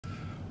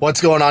What's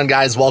going on,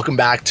 guys? Welcome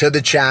back to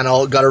the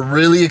channel. Got a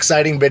really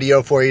exciting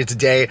video for you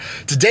today.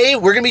 Today,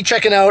 we're gonna be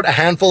checking out a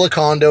handful of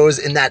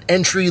condos in that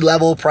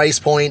entry-level price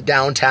point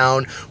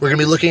downtown. We're gonna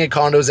be looking at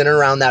condos in and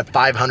around that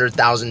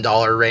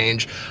 $500,000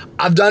 range.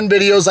 I've done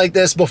videos like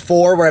this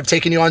before where I've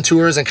taken you on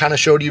tours and kind of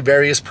showed you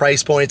various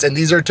price points, and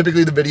these are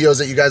typically the videos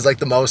that you guys like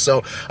the most.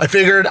 So I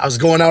figured I was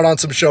going out on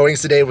some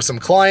showings today with some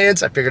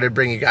clients. I figured I'd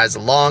bring you guys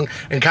along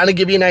and kind of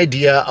give you an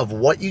idea of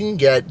what you can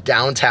get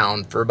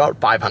downtown for about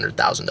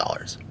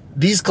 $500,000.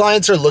 These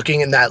clients are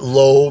looking in that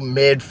low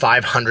mid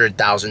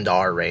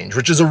 $500,000 range,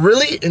 which is a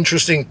really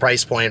interesting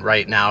price point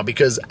right now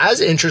because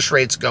as interest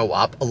rates go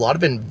up, a lot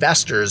of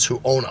investors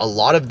who own a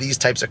lot of these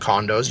types of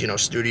condos,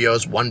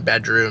 studios, one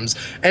bedrooms,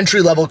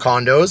 entry-level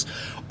condos,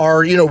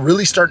 are,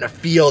 really starting to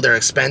feel their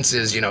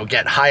expenses,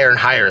 get higher and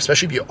higher,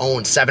 especially if you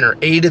own 7 or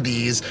 8 of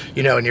these,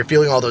 and you're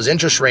feeling all those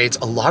interest rates.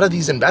 A lot of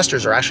these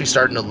investors are actually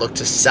starting to look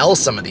to sell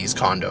some of these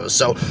condos.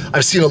 So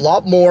I've seen a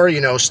lot more,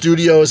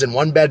 studios and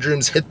one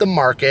bedrooms hit the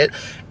market.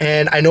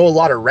 And I know a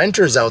lot of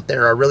renters out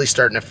there are really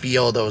starting to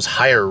feel those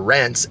higher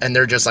rents. And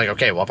they're just like,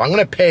 okay, well, if I'm going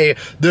to pay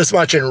this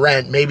much in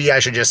rent, maybe I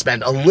should just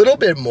spend a little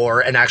bit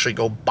more and actually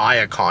go buy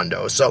a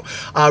condo. So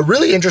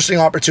really interesting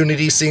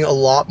opportunity, seeing a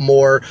lot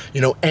more,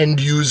 end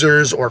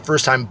users or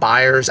first-time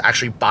buyers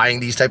actually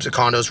buying these types of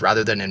condos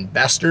rather than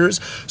investors.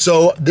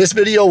 So this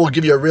video will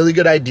give you a really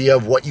good idea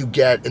of what you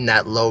get in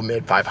that low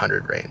mid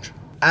 500 range.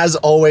 As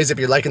always, if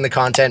you're liking the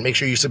content, make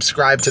sure you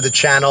subscribe to the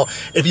channel.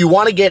 If you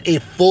want to get a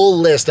full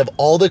list of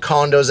all the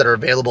condos that are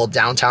available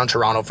downtown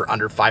Toronto for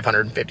under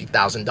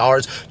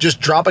 $550,000, just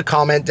drop a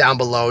comment down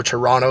below,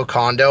 Toronto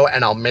condo,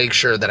 and I'll make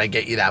sure that I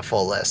get you that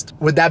full list.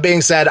 With that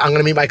being said, I'm going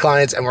to meet my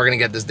clients and we're going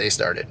to get this day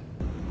started.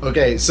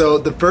 Okay, so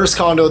the first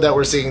condo that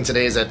we're seeing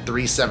today is at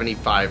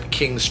 375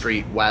 King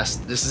Street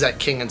West. This is at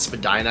King and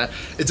Spadina.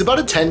 It's about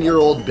a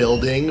 10-year-old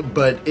building,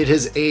 but it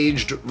has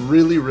aged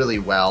really, really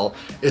well.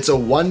 It's a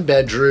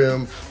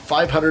 1-bedroom,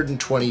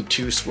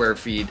 522 square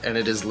feet, and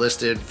it is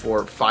listed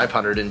for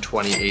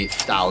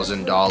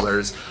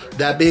 $528,000.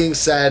 That being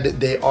said,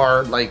 they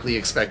are likely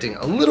expecting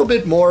a little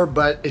bit more,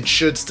 but it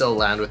should still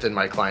land within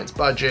my client's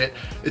budget.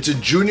 It's a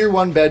junior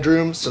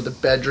 1-bedroom, so the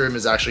bedroom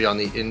is actually on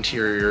the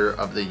interior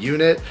of the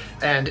unit,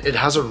 and it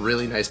has a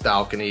really nice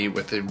balcony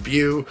with a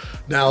view.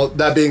 Now,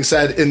 that being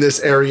said, in this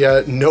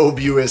area, no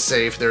view is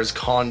safe. There's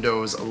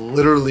condos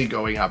literally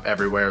going up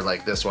everywhere,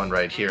 like this one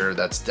right here.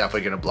 That's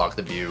definitely gonna block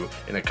the view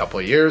in a couple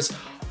of years.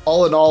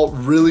 All in all,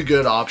 really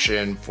good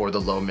option for the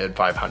low mid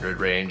 500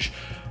 range.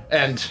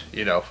 And,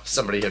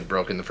 somebody had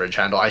broken the fridge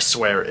handle. I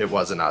swear it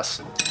wasn't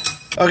us.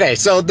 Okay,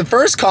 so the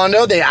first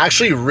condo they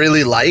actually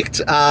really liked.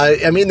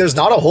 There's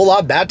not a whole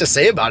lot bad to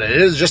say about it. It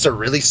is just a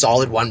really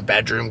solid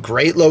 1-bedroom,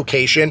 great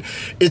location.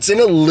 It's in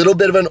a little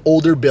bit of an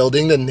older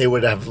building than they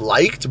would have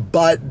liked,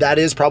 but that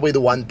is probably the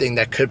one thing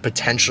that could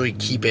potentially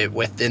keep it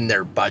within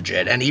their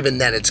budget. And even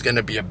then, it's going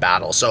to be a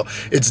battle. So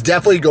it's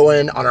definitely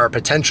going on our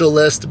potential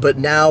list, but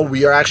now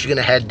we are actually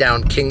going to head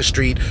down King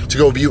Street to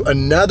go view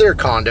another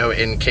condo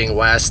in King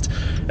West.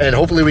 And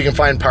hopefully we can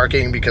find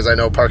parking because I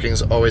know parking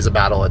is always a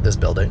battle at this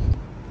building.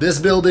 This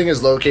building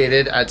is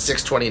located at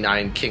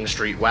 629 King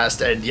Street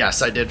West, and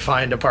yes, I did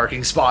find a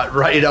parking spot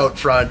right out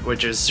front,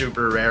 which is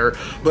super rare.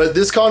 But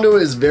this condo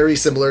is very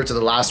similar to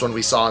the last one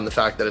we saw in the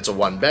fact that it's a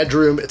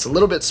 1-bedroom. It's a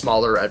little bit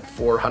smaller at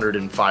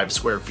 405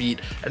 square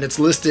feet, and it's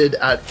listed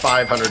at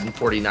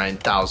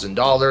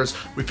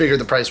 $549,000. We figure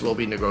the price will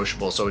be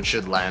negotiable, so it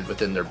should land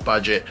within their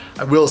budget.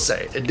 I will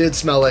say, it did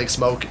smell like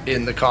smoke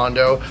in the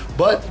condo,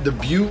 but the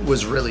view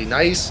was really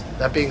nice.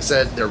 That being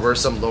said, there were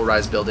some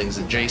low-rise buildings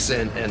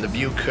adjacent, and the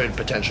view could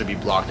potentially be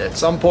blocked at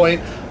some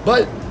point.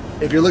 But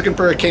if you're looking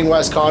for a King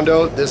West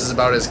condo, this is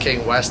about as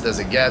King West as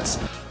it gets.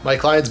 My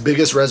client's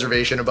biggest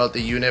reservation about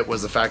the unit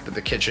was the fact that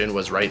the kitchen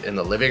was right in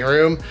the living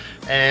room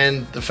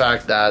and the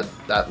fact that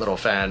that little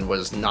fan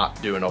was not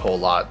doing a whole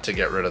lot to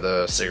get rid of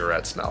the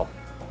cigarette smell.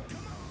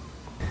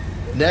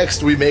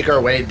 Next, we make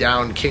our way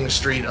down King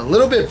Street a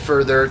little bit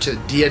further to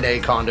DNA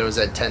Condos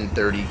at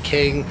 1030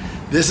 King.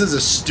 This is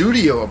a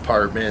studio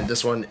apartment.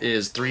 This one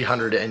is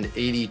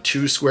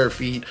 382 square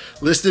feet,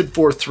 listed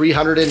for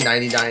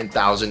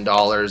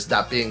 $399,000.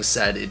 That being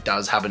said, it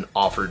does have an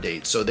offer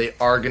date, so they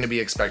are going to be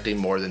expecting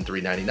more than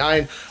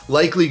 $399,000,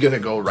 likely going to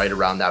go right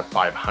around that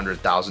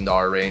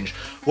 $500,000 range.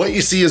 What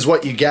you see is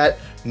what you get.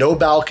 No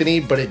balcony,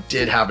 but it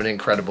did have an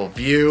incredible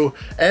view.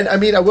 And I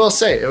will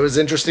say, it was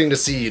interesting to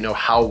see,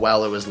 how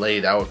well it was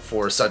laid out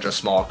for such a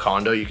small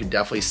condo. You can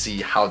definitely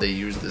see how they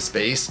used the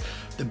space.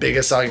 The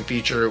biggest selling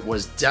feature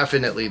was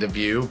definitely the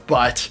view,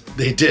 but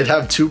they did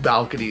have 2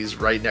 balconies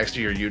right next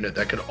to your unit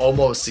that could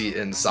almost see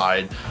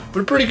inside,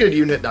 but a pretty good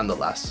unit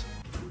nonetheless.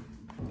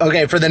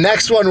 Okay, for the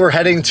next one, we're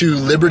heading to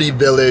Liberty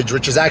Village,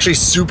 which is actually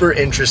super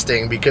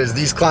interesting because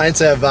these clients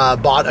have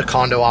bought a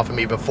condo off of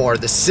me before.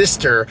 The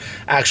sister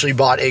actually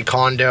bought a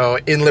condo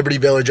in Liberty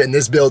Village, and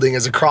this building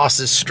is across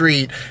the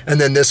street,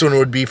 and then this one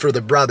would be for the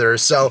brother.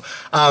 So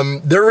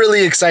they're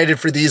really excited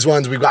for these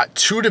ones. We've got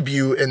 2 to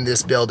view in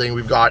this building.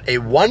 We've got a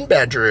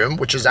 1-bedroom,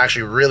 which is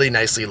actually really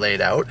nicely laid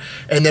out,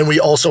 and then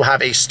we also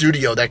have a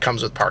studio that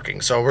comes with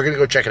parking. So we're gonna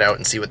go check it out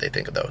and see what they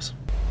think of those.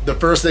 The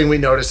first thing we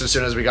noticed as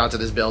soon as we got to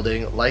this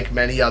building, like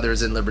many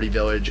others in Liberty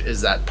Village,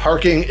 is that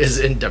parking is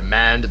in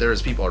demand.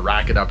 There's people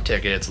racking up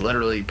tickets,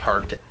 literally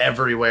parked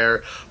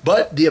everywhere,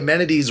 but the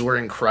amenities were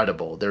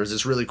incredible. There was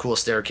this really cool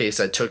staircase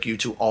that took you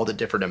to all the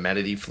different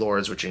amenity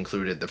floors, which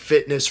included the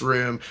fitness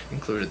room,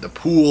 included the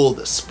pool,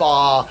 the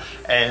spa,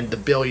 and the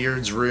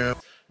billiards room.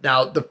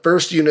 Now, the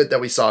first unit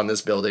that we saw in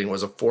this building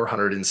was a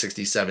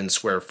 467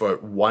 square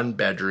foot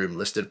 1-bedroom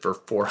listed for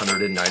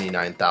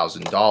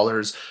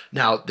 $499,000.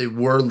 Now, they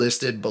were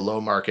listed below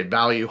market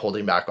value,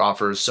 holding back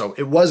offers. So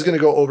it was going to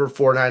go over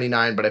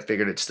 $499,000, but I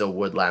figured it still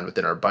would land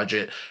within our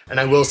budget. And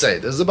I will say,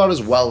 this is about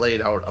as well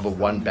laid out of a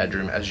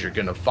 1-bedroom as you're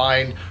going to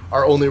find.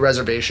 Our only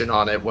reservation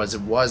on it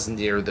was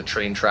near the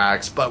train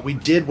tracks, but we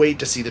did wait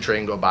to see the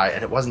train go by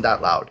and it wasn't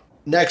that loud.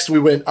 Next, we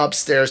went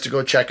upstairs to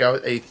go check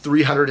out a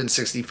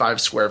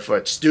 365 square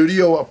foot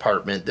studio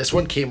apartment. This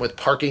one came with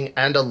parking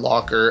and a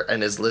locker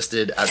and is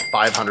listed at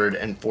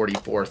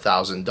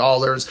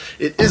 $544,000.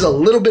 It is a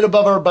little bit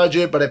above our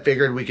budget, but I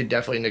figured we could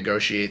definitely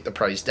negotiate the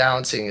price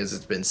down, seeing as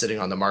it's been sitting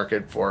on the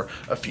market for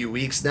a few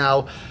weeks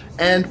now.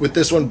 And with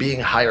this one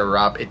being higher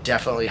up, it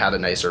definitely had a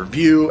nicer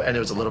view and it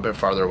was a little bit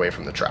farther away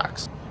from the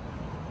tracks.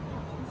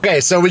 Okay,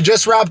 so we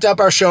just wrapped up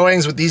our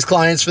showings with these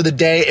clients for the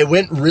day. It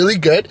went really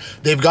good.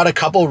 They've got a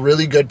couple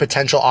really good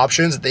potential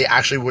options that they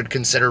actually would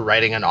consider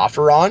writing an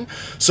offer on.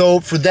 So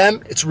for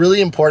them, it's really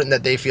important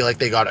that they feel like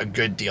they got a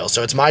good deal.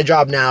 So it's my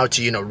job now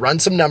to, run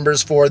some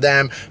numbers for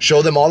them,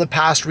 show them all the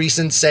past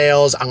recent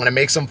sales. I'm gonna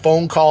make some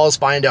phone calls,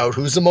 find out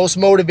who's the most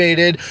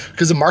motivated,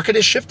 because the market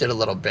has shifted a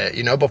little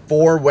bit.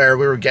 Before where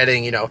we were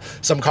getting,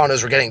 some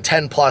condos were getting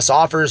 10 plus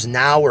offers.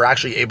 Now we're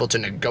actually able to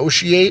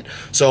negotiate.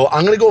 So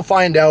I'm gonna go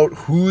find out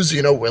who's,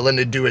 willing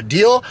to do a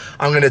deal.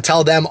 I'm going to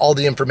tell them all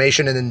the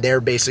information and then they're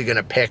basically going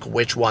to pick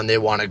which one they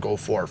want to go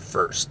for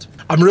first.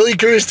 I'm really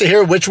curious to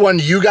hear which one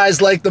you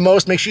guys like the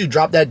most. Make sure you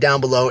drop that down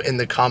below in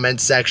the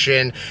comments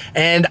section.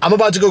 And I'm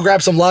about to go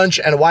grab some lunch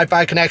and a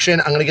Wi-Fi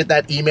connection. I'm going to get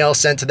that email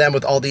sent to them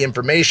with all the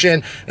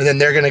information and then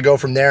they're going to go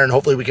from there and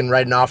hopefully we can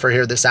write an offer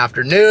here this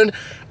afternoon.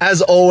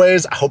 As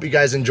always, I hope you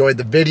guys enjoyed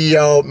the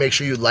video. Make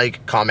sure you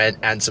like, comment,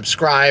 and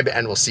subscribe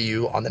and we'll see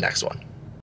you on the next one.